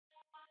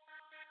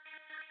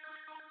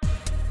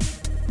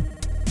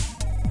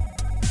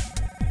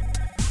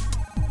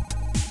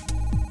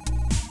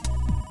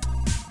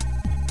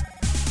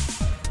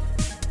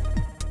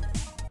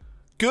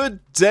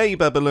Good day,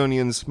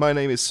 Babylonians. My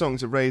name is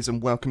Songs of Rays,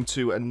 and welcome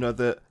to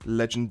another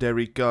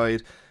Legendary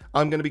Guide.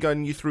 I'm going to be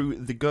guiding you through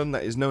the gun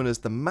that is known as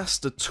the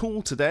Master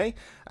Tool today,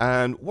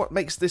 and what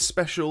makes this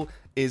special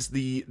is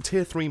the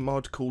Tier 3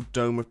 mod called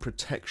Dome of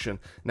Protection.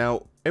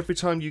 Now, every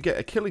time you get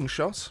a killing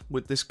shot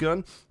with this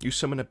gun, you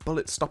summon a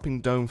bullet-stopping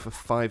dome for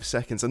 5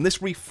 seconds, and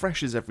this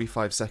refreshes every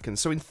 5 seconds,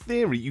 so in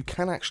theory you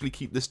can actually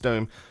keep this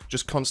dome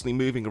just constantly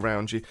moving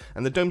around you,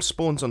 and the dome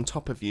spawns on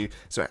top of you,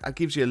 so it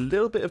gives you a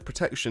little bit of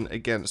protection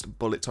against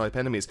bullet-type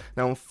enemies.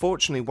 Now,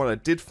 unfortunately, what I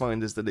did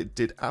find is that it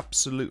did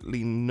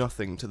absolutely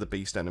nothing to the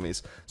beast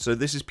enemies, so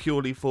this is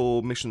purely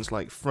for missions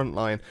like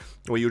Frontline,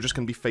 where you're just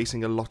going to be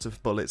facing a lot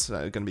of bullets that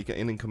are going to be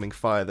getting incoming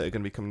fire that are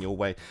going to be coming your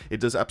way.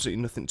 It does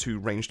absolutely nothing to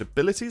ranged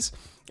abilities.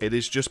 It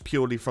is just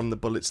purely from the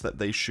bullets that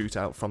they shoot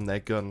out from their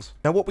guns.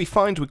 Now, what we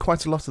find with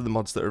quite a lot of the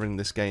mods that are in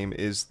this game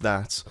is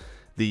that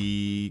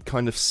the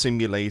kind of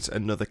simulate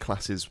another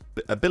class's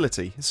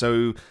ability.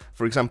 So,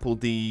 for example,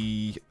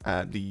 the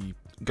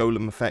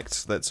golem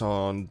effect that's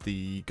on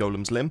the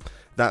golem's limb,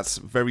 that's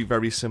very,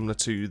 very similar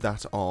to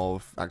that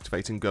of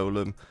activating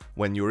golem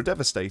when you're a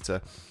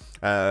devastator.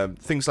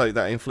 Things like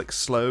that inflict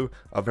slow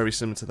are very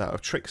similar to that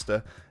of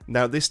trickster.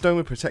 Now, this dome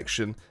of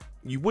protection,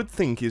 you would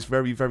think, is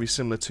very, very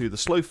similar to the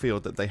slow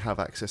field that they have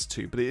access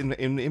to, but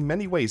in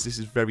many ways this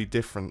is very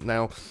different.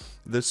 Now,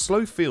 the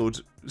slow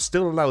field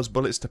still allows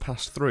bullets to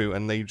pass through,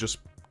 and they just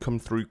come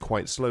through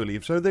quite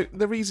slowly, so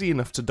they're easy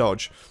enough to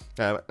dodge,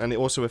 and it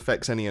also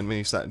affects any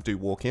enemies that do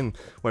walk in,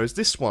 whereas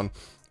this one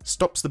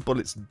stops the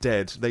bullets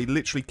dead. They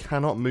literally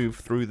cannot move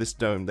through this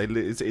dome.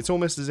 It's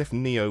almost as if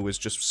Neo was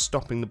just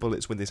stopping the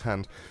bullets with his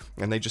hand,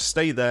 and they just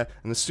stay there,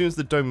 and as soon as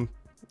the dome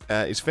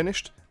is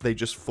finished, they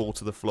just fall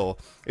to the floor.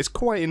 It's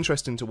quite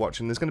interesting to watch,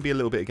 and there's going to be a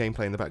little bit of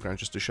gameplay in the background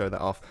just to show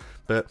that off,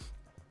 but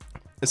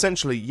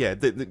essentially, yeah,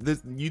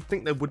 you'd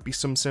think there would be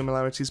some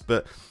similarities,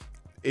 but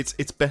it's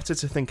better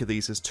to think of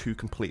these as two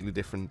completely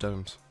different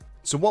domes.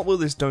 So what will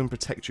this dome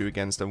protect you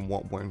against, and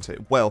what won't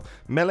it? Well,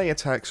 melee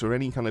attacks or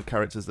any kind of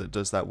characters that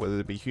does that, whether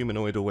it be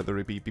humanoid or whether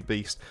it be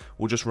beast,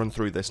 will just run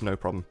through this, no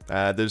problem.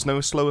 There's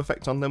no slow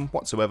effect on them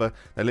whatsoever.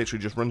 They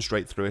literally just run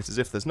straight through it as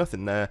if there's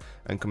nothing there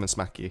and come and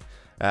smack you.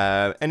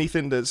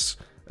 Anything that's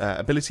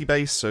ability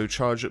based, so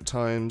charge up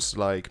times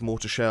like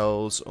mortar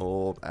shells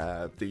or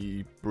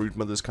the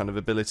broodmother's kind of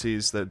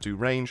abilities that do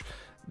range,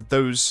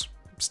 those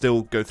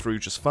still go through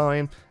just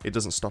fine. It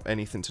doesn't stop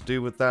anything to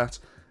do with that.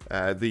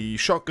 The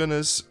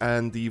shotgunners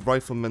and the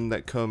riflemen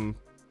that come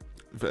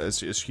as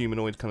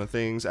humanoid kind of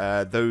things,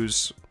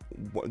 those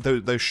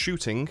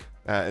shooting,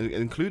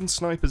 including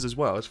snipers as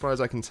well, as far as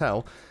I can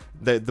tell,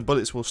 the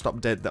bullets will stop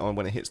dead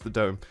when it hits the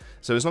dome.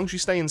 So as long as you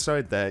stay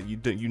inside there,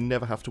 you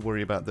never have to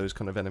worry about those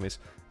kind of enemies,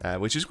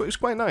 which is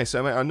quite nice.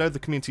 I mean, I know the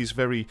community is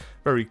very,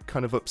 very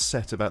kind of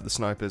upset about the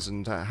snipers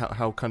and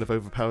how kind of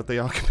overpowered they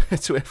are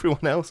compared to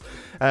everyone else.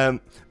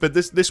 But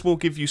this will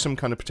give you some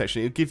kind of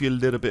protection. It'll give you a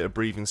little bit of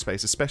breathing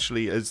space,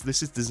 especially as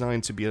this is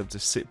designed to be able to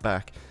sit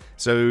back.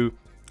 So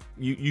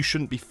you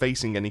shouldn't be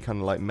facing any kind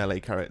of like melee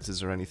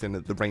characters or anything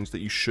at the range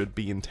that you should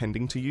be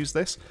intending to use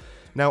this.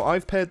 Now,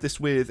 I've paired this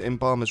with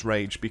Embalmer's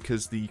Rage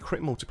because the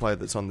crit multiplier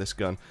that's on this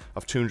gun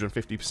of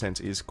 250%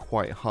 is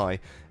quite high,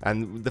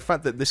 and the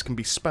fact that this can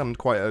be spammed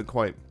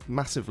quite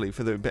massively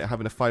for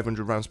having a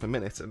 500 rounds per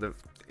minute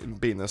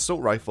and being an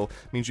assault rifle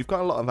means you've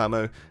got a lot of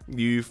ammo.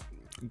 You've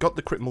got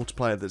the crit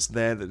multiplier that's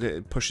there, that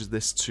it pushes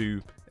this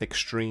to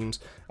extremes,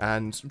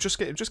 and just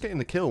getting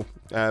the kill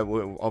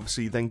will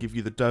obviously then give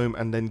you the dome,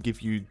 and then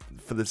give you,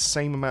 for the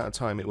same amount of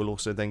time, it will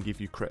also then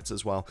give you crits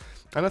as well.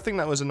 And I think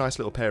that was a nice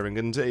little pairing,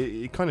 and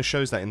it kind of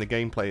shows that in the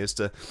gameplay as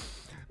to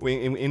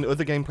in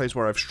other gameplays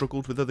where I've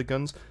struggled with other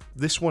guns,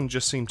 this one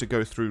just seemed to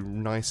go through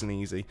nice and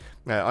easy.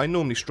 I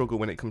normally struggle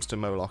when it comes to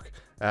Moloch.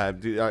 I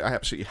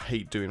absolutely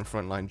hate doing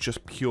Frontline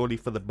just purely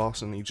for the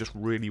boss, and he just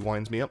really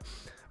winds me up.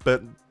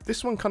 But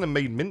this one kind of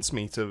made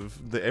mincemeat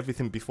of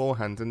everything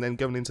beforehand, and then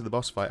going into the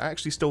boss fight, I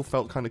actually still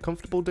felt kind of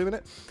comfortable doing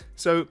it.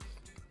 So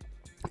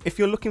if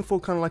you're looking for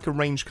kind of like a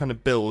range kind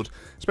of build,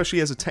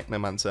 especially as a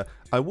Technomancer,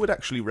 I would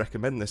actually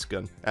recommend this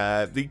gun.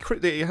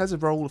 It has a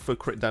role for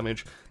crit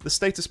damage. The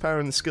status power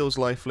and the skills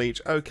life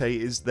leech, okay,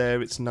 is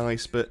there, it's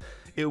nice, but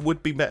it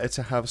would be better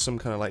to have some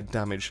kind of like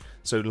damage,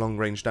 so long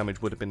range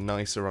damage would have been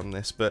nicer on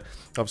this, but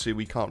obviously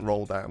we can't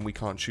roll that and we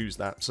can't choose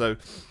that, so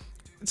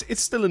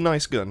it's still a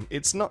nice gun.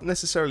 It's not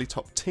necessarily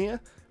top tier,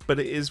 but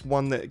it is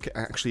one that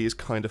actually is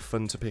kind of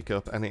fun to pick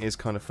up, and it is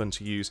kind of fun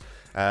to use,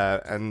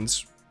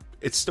 and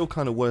it's still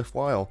kind of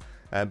worthwhile.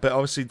 But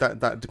obviously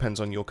that depends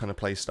on your kind of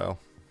playstyle.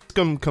 This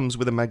gun comes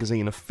with a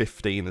magazine of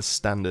 15 as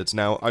standard.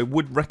 Now, I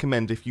would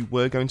recommend, if you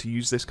were going to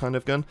use this kind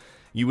of gun,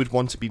 you would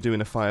want to be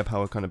doing a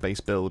firepower kind of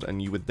base build,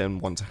 and you would then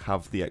want to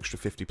have the extra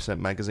 50%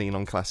 magazine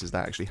on classes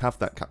that actually have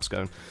that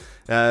capstone.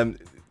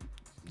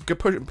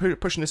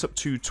 Pushing this up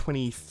to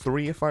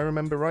 23 if I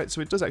remember right,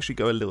 so it does actually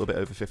go a little bit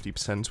over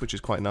 50%, which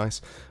is quite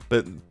nice,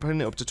 but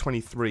putting it up to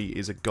 23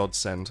 is a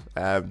godsend.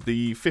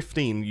 The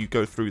 15, you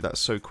go through that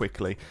so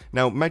quickly.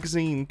 Now,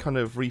 magazine kind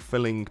of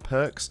refilling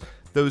perks,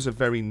 those are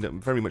very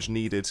much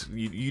needed.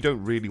 You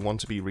don't really want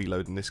to be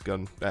reloading this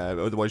gun,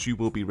 otherwise you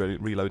will be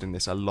reloading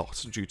this a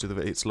lot due to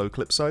its low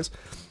clip size.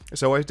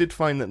 So I did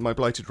find that my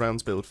blighted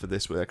rounds build for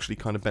this were actually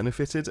kind of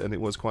benefited, and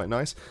it was quite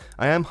nice.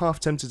 I am half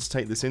tempted to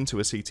take this into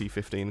a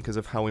CT15 because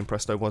of how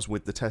impressed I was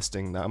with the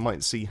testing. Now I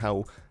might see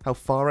how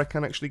far I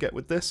can actually get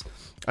with this.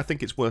 I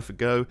think it's worth a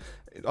go.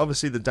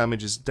 Obviously the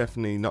damage is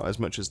definitely not as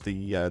much as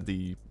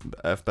the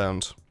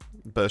Earthbound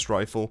burst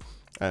rifle,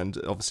 and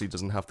obviously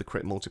doesn't have the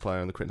crit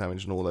multiplier and the crit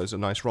damage and all those are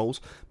nice rolls,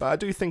 but I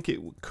do think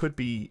it could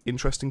be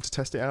interesting to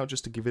test it out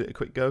just to give it a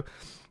quick go.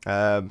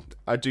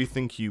 I do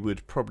think you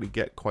would probably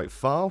get quite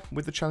far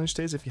with the challenge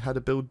tiers if you had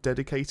a build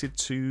dedicated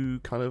to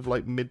kind of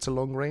like mid to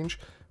long range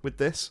with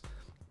this,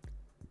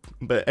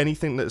 but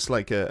anything that's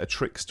like a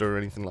trickster or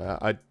anything like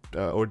that,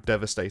 or a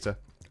devastator,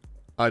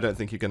 I don't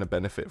think you're going to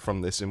benefit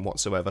from this in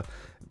whatsoever.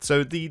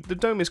 So the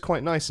dome is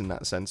quite nice in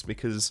that sense,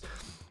 because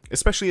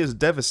especially as a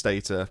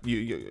devastator,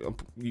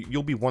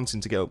 you'll be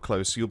wanting to get up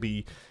close. You'll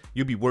be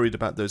worried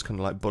about those kind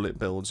of like bullet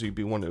builds. You'll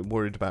be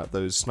worried about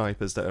those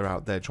snipers that are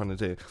out there trying to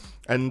do,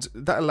 and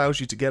that allows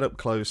you to get up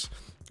close,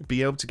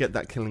 be able to get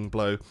that killing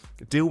blow,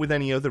 deal with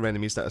any other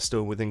enemies that are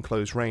still within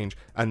close range,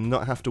 and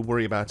not have to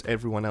worry about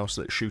everyone else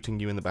that's shooting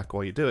you in the back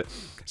while you do it.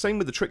 Same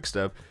with the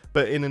trickster,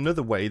 but in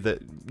another way,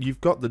 that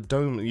you've got the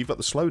dome, you've got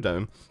the slow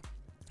dome,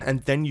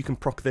 and then you can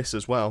proc this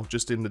as well,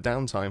 just in the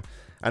downtime.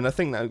 And I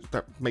think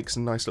that makes a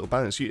nice little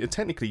balance.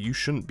 Technically, you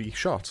shouldn't be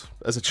shot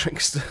as a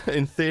trickster,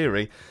 in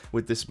theory,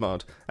 with this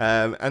mod.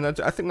 And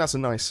I think that's a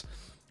nice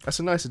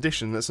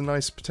addition. That's a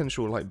nice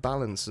potential like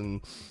balance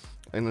and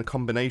a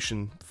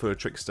combination for a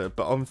trickster.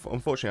 But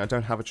unfortunately, I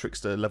don't have a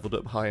trickster leveled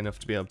up high enough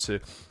to be able to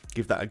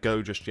give that a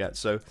go just yet.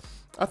 So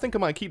I think I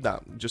might keep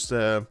that just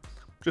to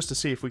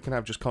see if we can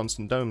have just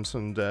constant domes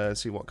and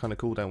see what kind of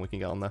cooldown we can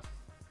get on there.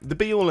 The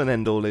be-all and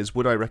end-all is,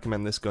 would I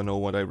recommend this gun or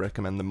would I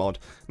recommend the mod?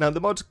 Now, the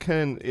mod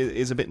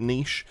is a bit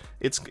niche.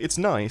 It's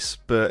nice,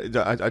 but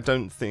I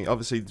don't think...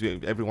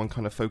 Obviously, everyone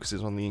kind of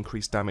focuses on the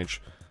increased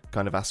damage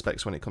kind of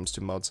aspects when it comes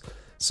to mods.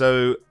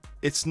 So,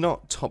 it's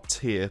not top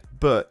tier,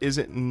 but is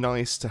it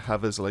nice to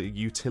have as like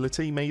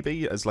utility,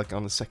 maybe? As like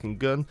on a second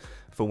gun,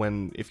 for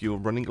if you're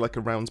running like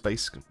a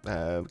rounds-based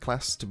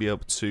class, to be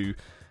able to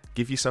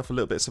give yourself a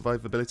little bit of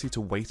survivability to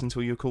wait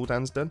until your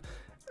cooldown's done?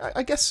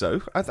 I guess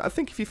so. I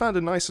think if you found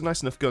a nice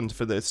enough gun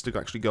for this to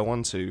actually go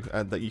on to,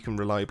 that you can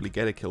reliably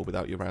get a kill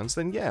without your rounds,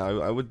 then yeah,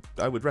 I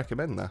would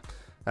recommend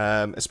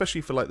that.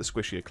 Especially for like the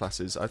squishier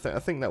classes, I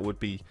think that would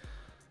be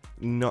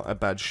not a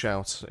bad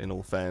shout in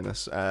all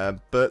fairness.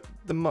 But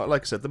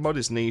like I said, the mod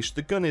is niche.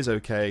 The gun is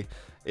okay.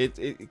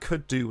 It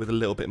could do with a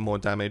little bit more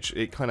damage.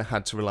 It kind of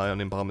had to rely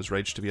on Embalmer's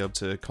Rage to be able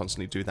to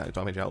constantly do that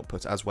damage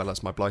output, as well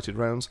as my blighted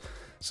rounds.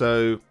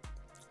 So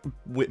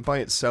by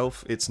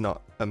itself, it's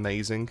not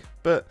amazing,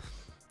 but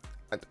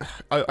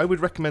I would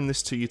recommend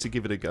this to you to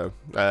give it a go.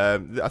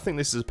 I think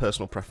this is a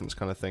personal preference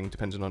kind of thing,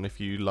 depending on if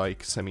you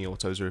like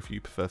semi-autos or if you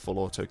prefer full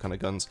auto kind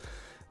of guns.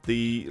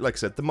 Like I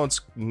said, the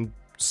mod's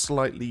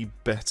slightly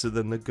better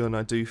than the gun,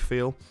 I do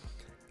feel,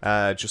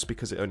 just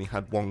because it only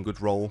had one good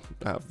roll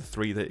out of the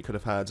 3 that it could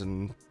have had,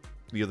 and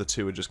the other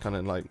 2 are just kind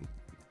of like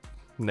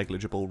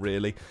negligible,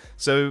 really.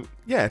 So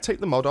yeah, take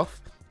the mod off,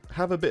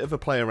 have a bit of a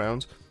play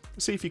around,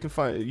 see if you can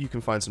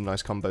find some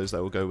nice combos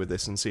that will go with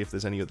this, and see if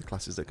there's any other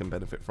classes that can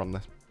benefit from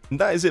this. And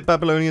that is it,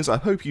 Babylonians. I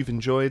hope you've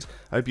enjoyed.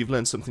 I hope you've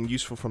learned something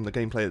useful from the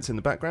gameplay that's in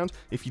the background.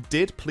 If you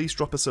did, please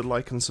drop us a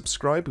like and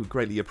subscribe. We'd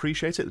greatly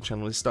appreciate it. The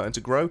channel is starting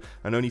to grow,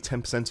 and only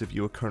 10% of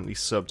you are currently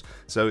subbed,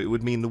 so it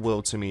would mean the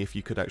world to me if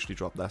you could actually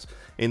drop that.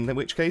 In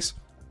which case,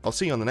 I'll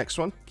see you on the next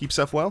one. Keep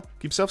yourself well,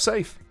 keep yourself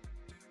safe.